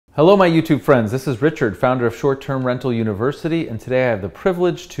Hello my YouTube friends, this is Richard, founder of Short Term Rental University, and today I have the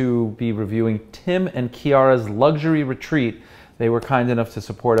privilege to be reviewing Tim and Kiara's luxury retreat. They were kind enough to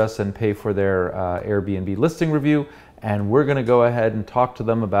support us and pay for their Airbnb listing review, and we're going to go ahead and talk to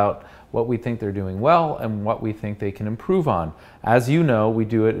them about what we think they're doing well and what we think they can improve on. As you know, we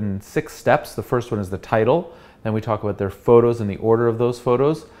do it in 6 steps. The first one is the title, then we talk about their photos and the order of those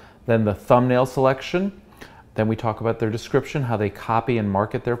photos, then the thumbnail selection, then we talk about their description, how they copy and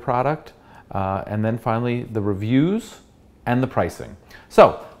market their product, and then finally the reviews and the pricing.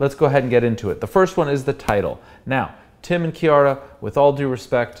 So let's go ahead and get into it. The first one is the title. Now, Tim and Kiara, with all due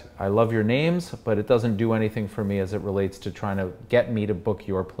respect, I love your names, but it doesn't do anything for me as it relates to trying to get me to book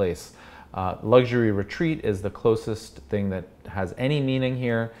your place. Luxury retreat is the closest thing that has any meaning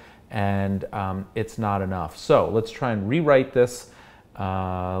here, and it's not enough. So let's try and rewrite this.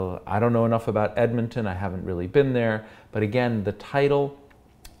 I don't know enough about Edmonton. I haven't really been there. But again, the title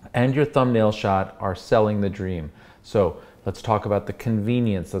and your thumbnail shot are selling the dream. So let's talk about the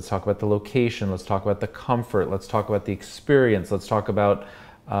convenience. Let's talk about the location. Let's talk about the comfort. Let's talk about the experience. Let's talk about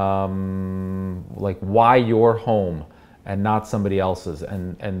like why your home and not somebody else's.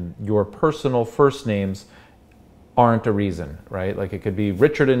 And your personal first names aren't a reason, right? Like it could be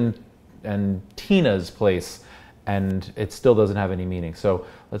Richard and Tina's place, and it still doesn't have any meaning. So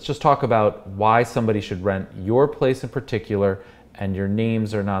let's just talk about why somebody should rent your place in particular, and your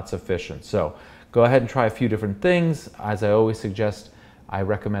names are not sufficient. So go ahead and try a few different things. As I always suggest, I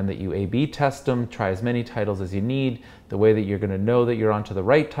recommend that you A/B test them, try as many titles as you need. The way that you're gonna know that you're onto the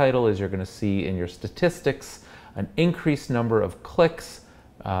right title is you're gonna see in your statistics an increased number of clicks,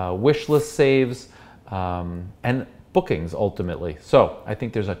 wish list saves, and bookings ultimately. So I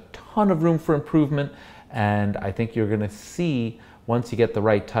think there's a ton of room for improvement, and I think you're going to see, once you get the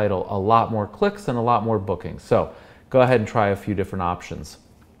right title, a lot more clicks and a lot more bookings. So go ahead and try a few different options.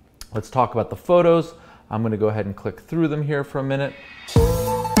 Let's talk about the photos. I'm going to go ahead and click through them here for a minute.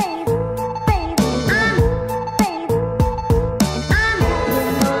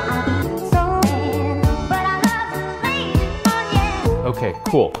 Okay,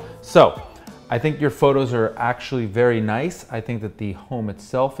 cool. So I think your photos are actually very nice. I think that the home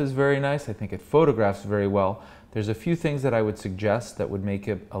itself is very nice. I think it photographs very well. There's a few things that I would suggest that would make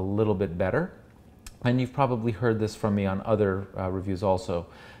it a little bit better. And you've probably heard this from me on other reviews also.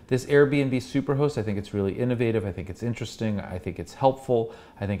 This Airbnb Superhost, I think it's really innovative. I think it's interesting. I think it's helpful.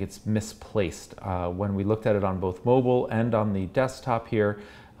 I think it's misplaced. When we looked at it on both mobile and on the desktop here,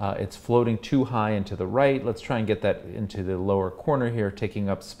 it's floating too high and to the right. Let's try and get that into the lower corner here, taking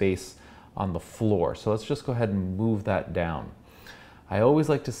up space on the floor. So let's just go ahead and move that down. I always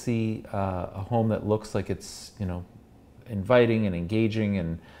like to see a home that looks like it's, you know, inviting and engaging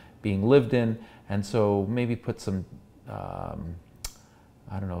and being lived in. And so maybe put some,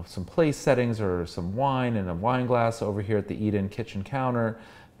 I don't know, some place settings or some wine in a wine glass over here at the eat-in kitchen counter,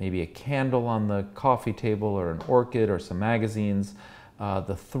 maybe a candle on the coffee table or an orchid or some magazines.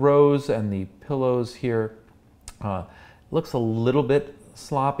 The throws and the pillows here looks a little bit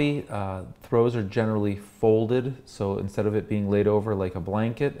sloppy. Throws are generally folded, so instead of it being laid over like a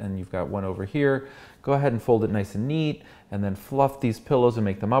blanket and you've got one over here, go ahead and fold it nice and neat, and then fluff these pillows and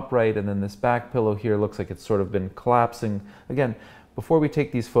make them upright. And then this back pillow here looks like it's sort of been collapsing. Again, before we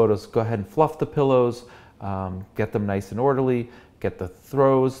take these photos, go ahead and fluff the pillows, get them nice and orderly, get the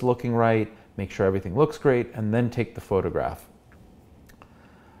throws looking right, make sure everything looks great, and then take the photograph.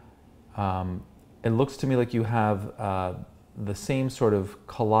 It looks to me like you have the same sort of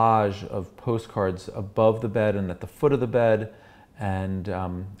collage of postcards above the bed and at the foot of the bed, and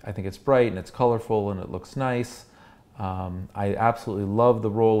I think it's bright and it's colorful and it looks nice. I absolutely love the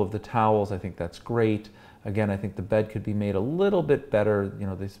roll of the towels. I think that's great. Again, I think the bed could be made a little bit better. You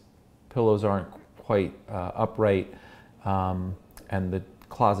know, these pillows aren't quite upright, and the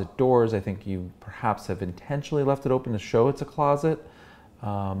closet doors, I think you perhaps have intentionally left it open to show it's a closet,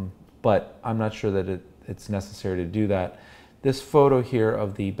 but I'm not sure that it's necessary to do that. This photo here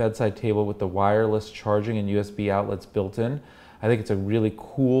of the bedside table with the wireless charging and USB outlets built in, I think it's a really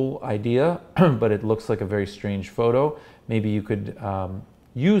cool idea, but it looks like a very strange photo. Maybe you could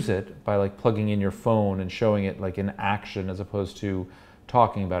use it by like plugging in your phone and showing it like in action as opposed to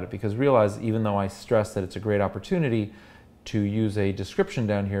talking about it, because realize, even though I stress that it's a great opportunity to use a description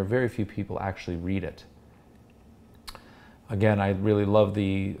down here, very few people actually read it. Again, I really love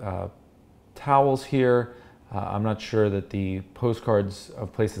the towels here. I'm not sure that the postcards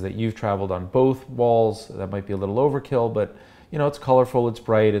of places that you've traveled on both walls, that might be a little overkill, but you know, it's colorful, it's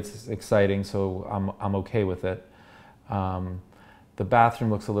bright, it's exciting, so I'm okay with it. The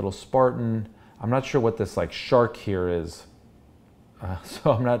bathroom looks a little Spartan. I'm not sure what this like shark here is.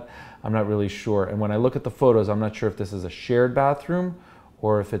 So I'm not really sure. And when I look at the photos, I'm not sure if this is a shared bathroom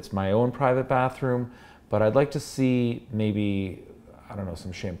or if it's my own private bathroom, but I'd like to see maybe, I don't know,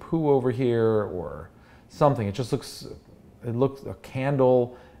 some shampoo over here or something. It looks a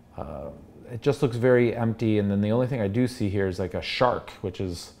candle. It just looks very empty. And then the only thing I do see here is like a shark, which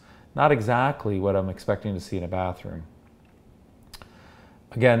is not exactly what I'm expecting to see in a bathroom.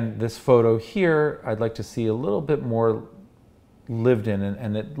 Again, this photo here, I'd like to see a little bit more lived in,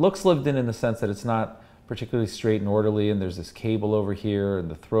 and it looks lived in the sense that it's not particularly straight and orderly, and there's this cable over here,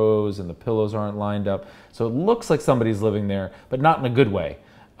 and the throws and the pillows aren't lined up. So it looks like somebody's living there, but not in a good way.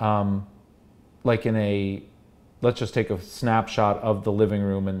 Like in a, let's just take a snapshot of the living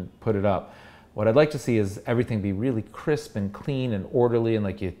room and put it up. What I'd like to see is everything be really crisp and clean and orderly, and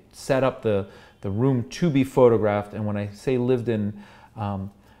like you set up the room to be photographed. And when I say lived in,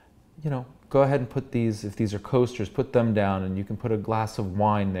 you know, go ahead and put these, if these are coasters, put them down, and you can put a glass of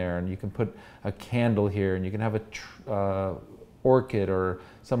wine there, and you can put a candle here, and you can have a orchid or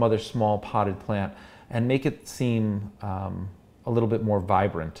some other small potted plant, and make it seem a little bit more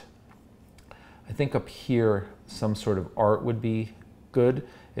vibrant. I think up here, some sort of art would be good.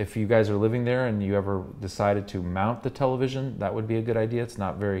 If you guys are living there and you ever decided to mount the television, that would be a good idea. It's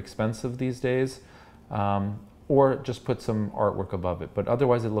not very expensive these days. Or just put some artwork above it. But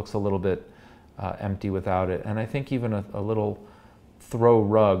otherwise it looks a little bit empty without it. And I think even a little throw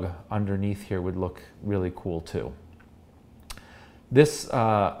rug underneath here would look really cool too. This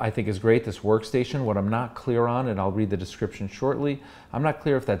I think is great, this workstation. What I'm not clear on, and I'll read the description shortly, I'm not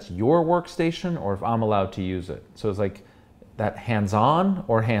clear if that's your workstation or if I'm allowed to use it. So it's like that hands-on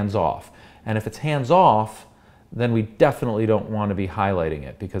or hands-off. And if it's hands-off, then we definitely don't want to be highlighting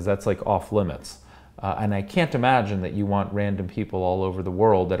it because that's like off limits. And I can't imagine that you want random people all over the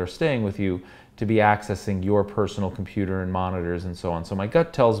world that are staying with you to be accessing your personal computer and monitors and so on. So my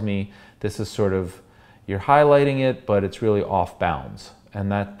gut tells me this is sort of, you're highlighting it, but it's really off bounds.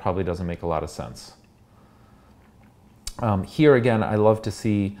 And that probably doesn't make a lot of sense. Here again, I love to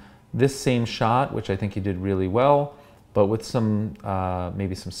see this same shot, which I think you did really well, but with some,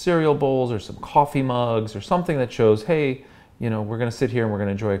 maybe some cereal bowls or some coffee mugs or something that shows, hey, you know, we're gonna sit here and we're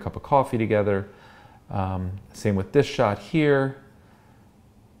gonna enjoy a cup of coffee together. Same with this shot here.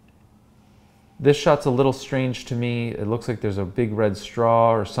 This shot's a little strange to me. It looks like there's a big red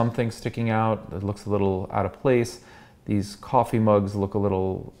straw or something sticking out. It looks a little out of place. These coffee mugs look a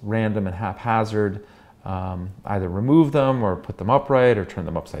little random and haphazard. Either remove them or put them upright or turn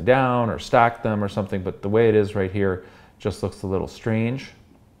them upside down or stack them or something, but the way it is right here just looks a little strange.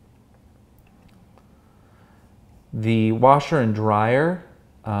 The washer and dryer,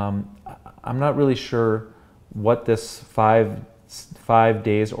 I'm not really sure what this five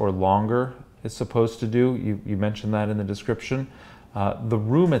days or longer is supposed to do. You mentioned that in the description. The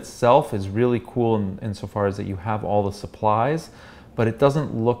room itself is really cool insofar as that you have all the supplies, but it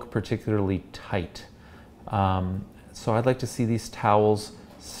doesn't look particularly tight. So I'd like to see these towels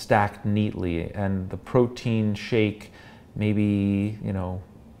stacked neatly, and the protein shake, maybe, you know,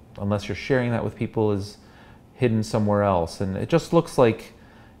 unless you're sharing that with people, is hidden somewhere else. And it just looks like,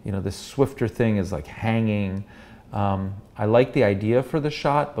 you know, this Swifter thing is like hanging. I like the idea for the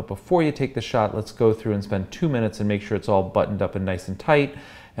shot, but before you take the shot, let's go through and spend 2 minutes and make sure it's all buttoned up and nice and tight.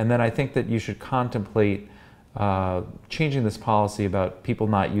 And then I think that you should contemplate changing this policy about people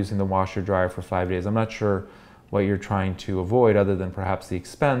not using the washer dryer for 5 days. I'm not sure what you're trying to avoid other than perhaps the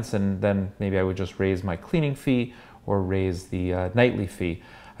expense, and then maybe I would just raise my cleaning fee or raise the nightly fee.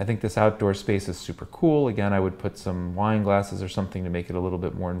 I think this outdoor space is super cool. Again, I would put some wine glasses or something to make it a little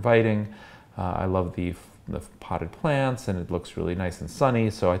bit more inviting. I love the potted plants, and it looks really nice and sunny,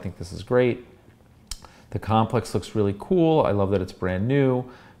 so I think this is great. The complex looks really cool. I love that it's brand new.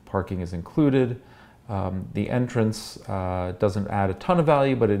 Parking is included. The entrance doesn't add a ton of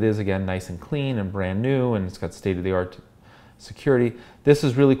value, but it is, again, nice and clean and brand new, and it's got state-of-the-art security. This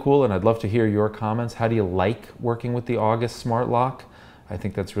is really cool, and I'd love to hear your comments. How do you like working with the August Smart Lock? I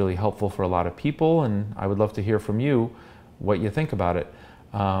think that's really helpful for a lot of people, and I would love to hear from you what you think about it.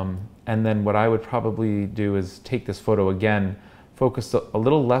 And then what I would probably do is take this photo again, focus a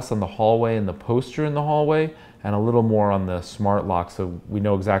little less on the hallway and the poster in the hallway, and a little more on the smart lock so we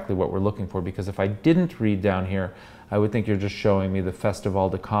know exactly what we're looking for. Because if I didn't read down here, I would think you're just showing me the Festival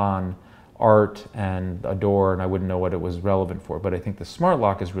de Cannes art and a door, and I wouldn't know what it was relevant for. But I think the smart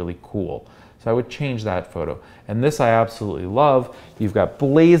lock is really cool. So I would change that photo. And this I absolutely love. You've got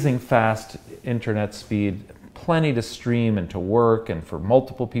blazing fast internet speed, plenty to stream and to work and for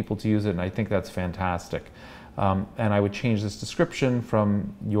multiple people to use it, and I think that's fantastic. And I would change this description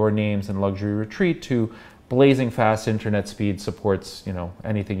from your names and luxury retreat to blazing fast internet speed, supports, you know,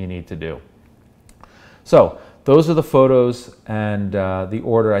 anything you need to do. So those are the photos, and the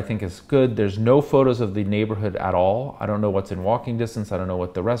order I think is good. There's no photos of the neighborhood at all. I don't know what's in walking distance. I don't know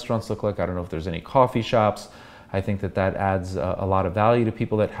what the restaurants look like. I don't know if there's any coffee shops. I think that that adds a lot of value to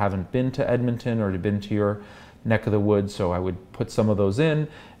people that haven't been to Edmonton or been to your neck of the woods. So I would put some of those in,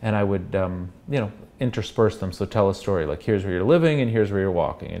 and I would, you know, intersperse them. So tell a story like, here's where you're living, and here's where you're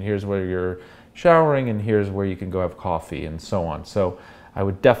walking, and here's where you're showering, and here's where you can go have coffee, and so on. So I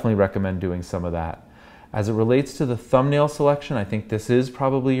would definitely recommend doing some of that. As it relates to the thumbnail selection, I think this is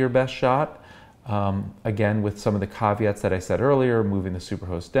probably your best shot. Again, with some of the caveats that I said earlier, moving the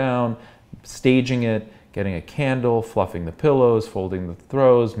superhost down, staging it, getting a candle, fluffing the pillows, folding the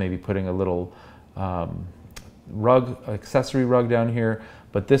throws, maybe putting a little rug, accessory rug down here.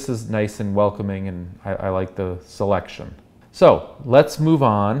 But this is nice and welcoming, and I like the selection. So let's move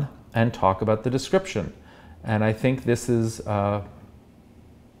on and talk about the description. And I think this is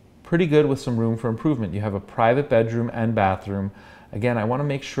pretty good with some room for improvement. You have a private bedroom and bathroom. Again, I want to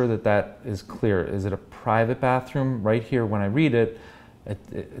make sure that that is clear. Is it a private bathroom? Right here, when I read it,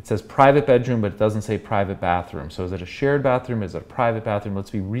 it says private bedroom, but it doesn't say private bathroom. So is it a shared bathroom? Is it a private bathroom? Let's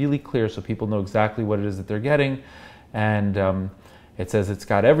be really clear so people know exactly what it is that they're getting. And it says it's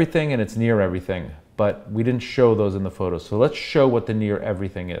got everything and it's near everything, but we didn't show those in the photos. So let's show what the near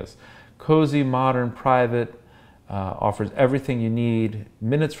everything is. Cozy, modern, private, offers everything you need,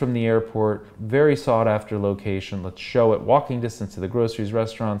 minutes from the airport, very sought after location. Let's show it. Walking distance to the groceries,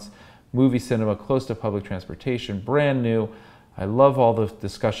 restaurants, movie, cinema, close to public transportation, brand new. I love all the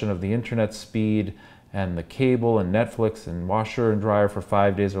discussion of the internet speed and the cable and Netflix and washer and dryer for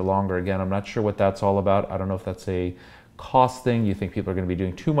 5 days or longer. Again, I'm not sure what that's all about. I don't know if that's a cost thing. You think people are going to be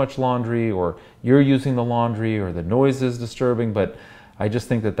doing too much laundry, or you're using the laundry, or the noise is disturbing, but I just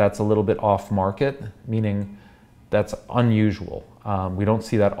think that that's a little bit off market, meaning that's unusual. We don't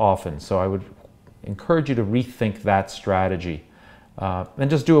see that often. So I would encourage you to rethink that strategy and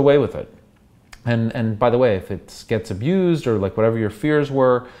just do away with it. And by the way, if it gets abused, or like whatever your fears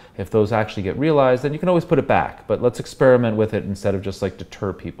were, if those actually get realized, then you can always put it back. But let's experiment with it instead of just like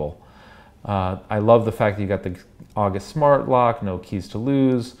deter people. I love the fact that you got the August smart lock, no keys to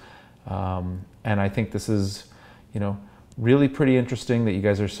lose. And I think this is, you know, really pretty interesting that you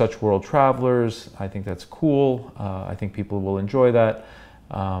guys are such world travelers. I think that's cool. I think people will enjoy that.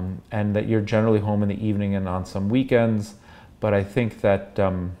 And that you're generally home in the evening and on some weekends. But I think that,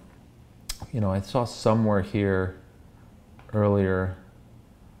 you know, I saw somewhere here earlier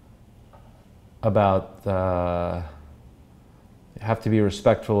about have to be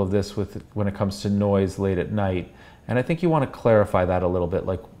respectful of this when it comes to noise late at night. And I think you want to clarify that a little bit.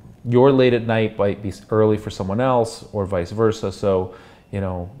 Like, your late at night might be early for someone else, or vice versa. So, you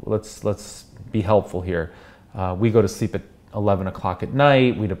know, let's be helpful here. We go to sleep at 11 o'clock at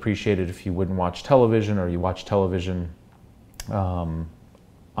night. We'd appreciate it if you wouldn't watch television, or you watch television on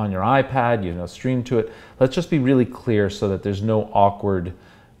your iPad, you know, stream to it. Let's just be really clear so that there's no awkward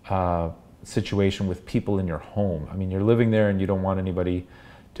situation with people in your home. I mean, you're living there and you don't want anybody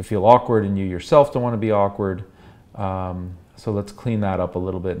to feel awkward, and you yourself don't want to be awkward. So let's clean that up a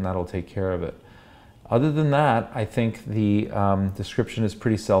little bit, and that'll take care of it. Other than that, I think the description is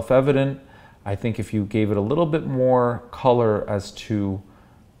pretty self-evident. I think if you gave it a little bit more color as to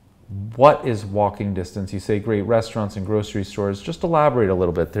what is walking distance, you say great restaurants and grocery stores, just elaborate a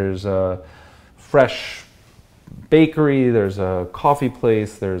little bit. There's a fresh bakery, there's a coffee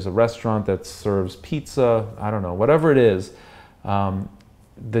place, there's a restaurant that serves pizza, I don't know, whatever it is.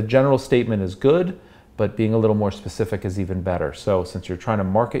 The general statement is good, but being a little more specific is even better. So since you're trying to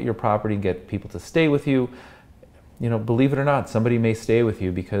market your property, get people to stay with you, you know, believe it or not, somebody may stay with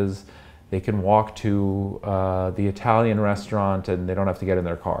you because they can walk to the Italian restaurant and they don't have to get in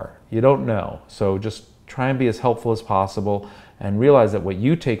their car. You don't know. So just try and be as helpful as possible, and realize that what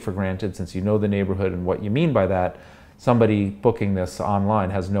you take for granted, since you know the neighborhood and what you mean by that, somebody booking this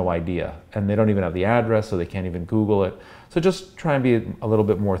online has no idea, and they don't even have the address, so they can't even Google it. So just try and be a little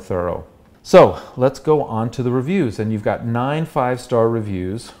bit more thorough. So let's go on to the reviews, and you've got 9 5-star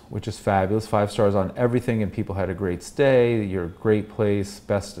reviews, which is fabulous. 5 stars on everything, and people had a great stay. You're a great place,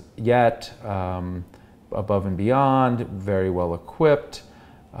 best yet, above and beyond, very well equipped.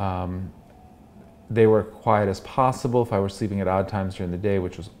 They were quiet as possible if I were sleeping at odd times during the day,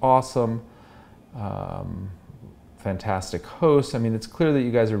 which was awesome. Fantastic hosts. I mean, it's clear that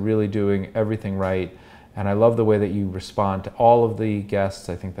you guys are really doing everything right. And I love the way that you respond to all of the guests.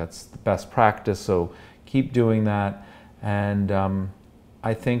 I think that's the best practice, so keep doing that. And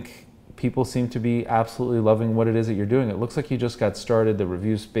I think people seem to be absolutely loving what it is that you're doing. It looks like you just got started. The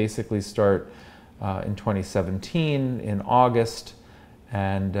reviews basically start in 2017 in August,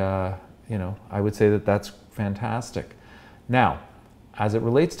 and you know, I would say that that's fantastic. Now, as it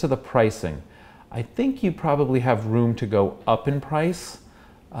relates to the pricing, I think you probably have room to go up in price.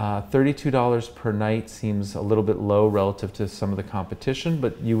 $32 per night seems a little bit low relative to some of the competition,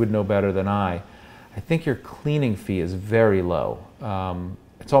 but you would know better than I. I think your cleaning fee is very low.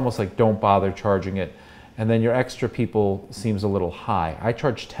 It's almost like don't bother charging it. And then your extra people seems a little high. I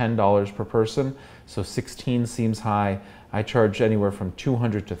charge $10 per person, so 16 seems high. I charge anywhere from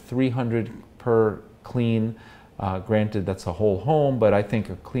 200 to 300 per clean. Granted, that's a whole home, but I think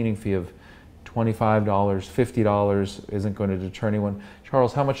a cleaning fee of $25, $50 isn't going to deter anyone.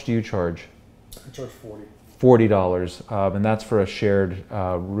 Charles, how much do you charge? I charge 40. $40, and that's for a shared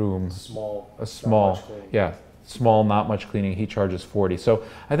room. Small. A small, yeah, small, not much cleaning. He charges 40. So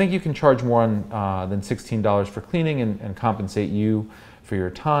I think you can charge more than $16 for cleaning and compensate you for your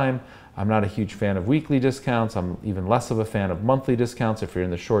time. I'm not a huge fan of weekly discounts. I'm even less of a fan of monthly discounts. If you're in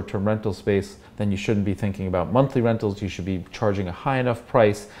the short-term rental space, then you shouldn't be thinking about monthly rentals. You should be charging a high enough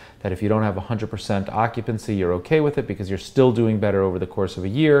price that if you don't have 100% occupancy, you're okay with it because you're still doing better over the course of a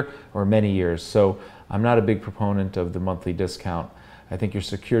year or many years. So I'm not a big proponent of the monthly discount. I think your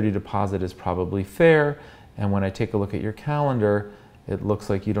security deposit is probably fair. And when I take a look at your calendar, it looks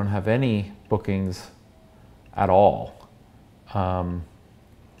like you don't have any bookings at all.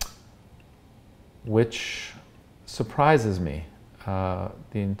 Which surprises me. The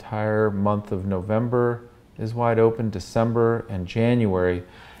entire month of November is wide open, December and January.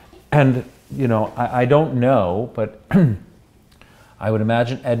 And, you know, I don't know, but I would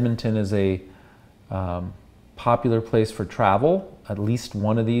imagine Edmonton is a popular place for travel. At least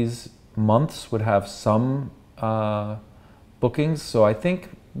one of these months would have some bookings. So I think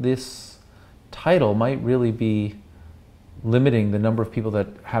this title might really be limiting the number of people that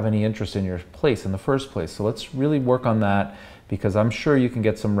have any interest in your place in the first place. So let's really work on that, because I'm sure you can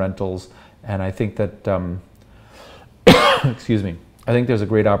get some rentals, and I think that, excuse me, I think there's a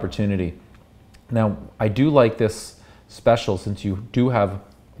great opportunity. Now, I do like this special since you do have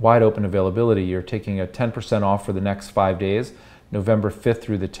wide open availability. You're taking a 10% off for the next 5 days, November 5th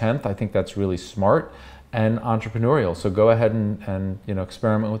through the 10th. I think that's really smart and entrepreneurial. So go ahead and you know,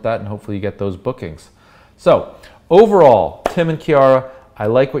 experiment with that, and hopefully you get those bookings. So overall, Tim and Kiara, I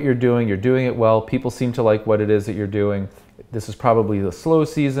like what you're doing. You're doing it well. People seem to like what it is that you're doing. This is probably the slow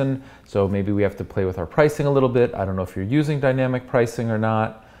season, so maybe we have to play with our pricing a little bit. I don't know if you're using dynamic pricing or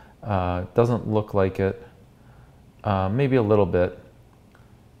not. Doesn't look like it. Maybe a little bit.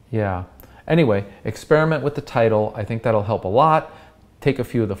 Yeah. Anyway, experiment with the title. I think that'll help a lot. Take a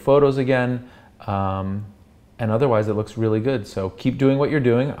few of the photos again. And otherwise it looks really good. So keep doing what you're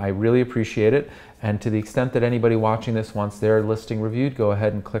doing. I really appreciate it. And to the extent that anybody watching this wants their listing reviewed, go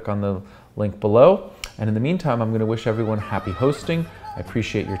ahead and click on the link below. And in the meantime, I'm going to wish everyone happy hosting. I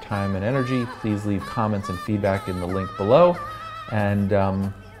appreciate your time and energy. Please leave comments and feedback in the link below,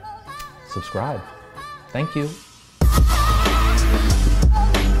 and subscribe. Thank you.